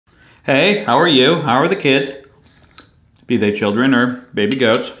Hey, how are you? How are the kids? Be they children or baby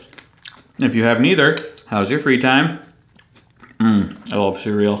goats. If you have neither, how's your free time? I love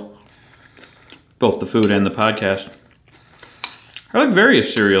cereal. Both the food and the podcast. I like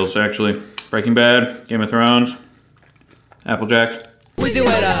various cereals, actually. Breaking Bad, Game of Thrones, Apple Jacks.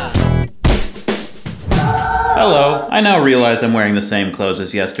 WheezyWaiter! Hello, I now realize I'm wearing the same clothes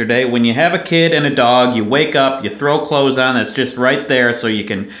as yesterday. When you have a kid and a dog, you wake up, you throw clothes on that's just right there so you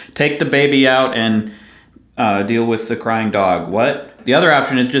can take the baby out and deal with the crying dog. What? The other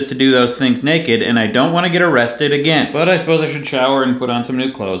option is just to do those things naked, and I don't want to get arrested again. But I suppose I should shower and put on some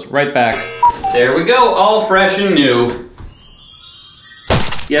new clothes. Right back. There we go, all fresh and new.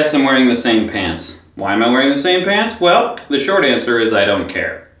 Yes, I'm wearing the same pants. Why am I wearing the same pants? Well, the short answer is I don't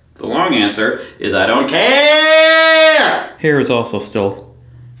care. The long answer is I don't care! Hair is also still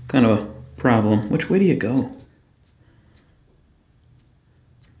kind of a problem. Which way do you go?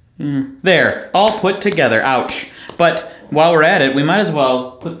 There, all put together. Ouch. But while we're at it, we might as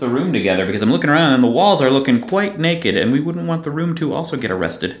well put the room together because I'm looking around and the walls are looking quite naked and we wouldn't want the room to also get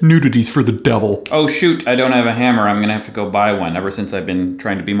arrested. Nudity's for the devil. Oh shoot, I don't have a hammer. I'm gonna have to go buy one. Ever since I've been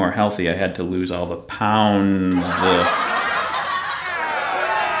trying to be more healthy, I had to lose all the pounds.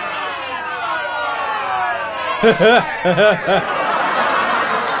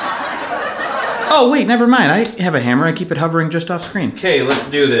 Oh wait, never mind. I have a hammer. I keep it hovering just off screen. Okay, let's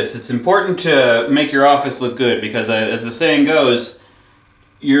do this. It's important to make your office look good because as the saying goes,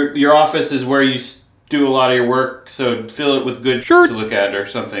 your office is where you do a lot of your work, so fill it with good shirt to look at or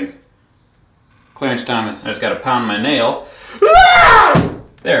something. Clarence Thomas. I just gotta pound my nail.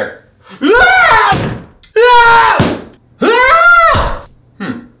 There.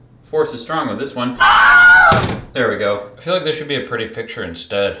 Force is strong with this one. There we go. I feel like there should be a pretty picture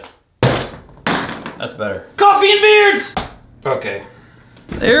instead. That's better. Coffee and beards! Okay.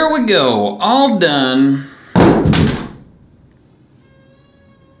 There we go. All done.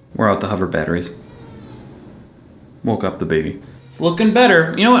 We're out the hover batteries. Woke up the baby. It's looking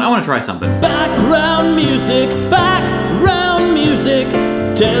better. You know what? I want to try something. Background music,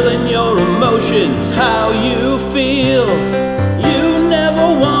 telling your emotions, how you feel. You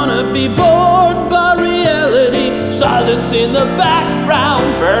never wanna be bored by reality. Silence in the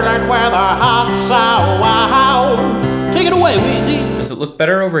background, feeling where the hot sound. Take it away, Wheezy. Does it look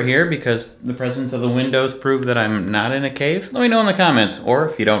better over here because the presence of the windows prove that I'm not in a cave? Let me know in the comments, or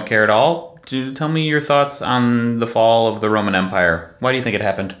if you don't care at all, tell me your thoughts on the fall of the Roman Empire. Why do you think it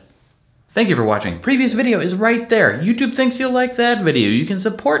happened? Thank you for watching. Previous video is right there. YouTube thinks you'll like that video. You can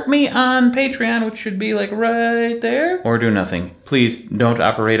support me on Patreon, which should be like right there. Or do nothing. Please don't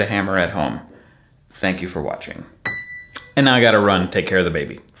operate a hammer at home. Thank you for watching. And now I gotta run, take care of the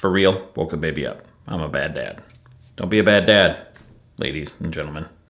baby. For real, woke the baby up. I'm a bad dad. Don't be a bad dad, ladies and gentlemen.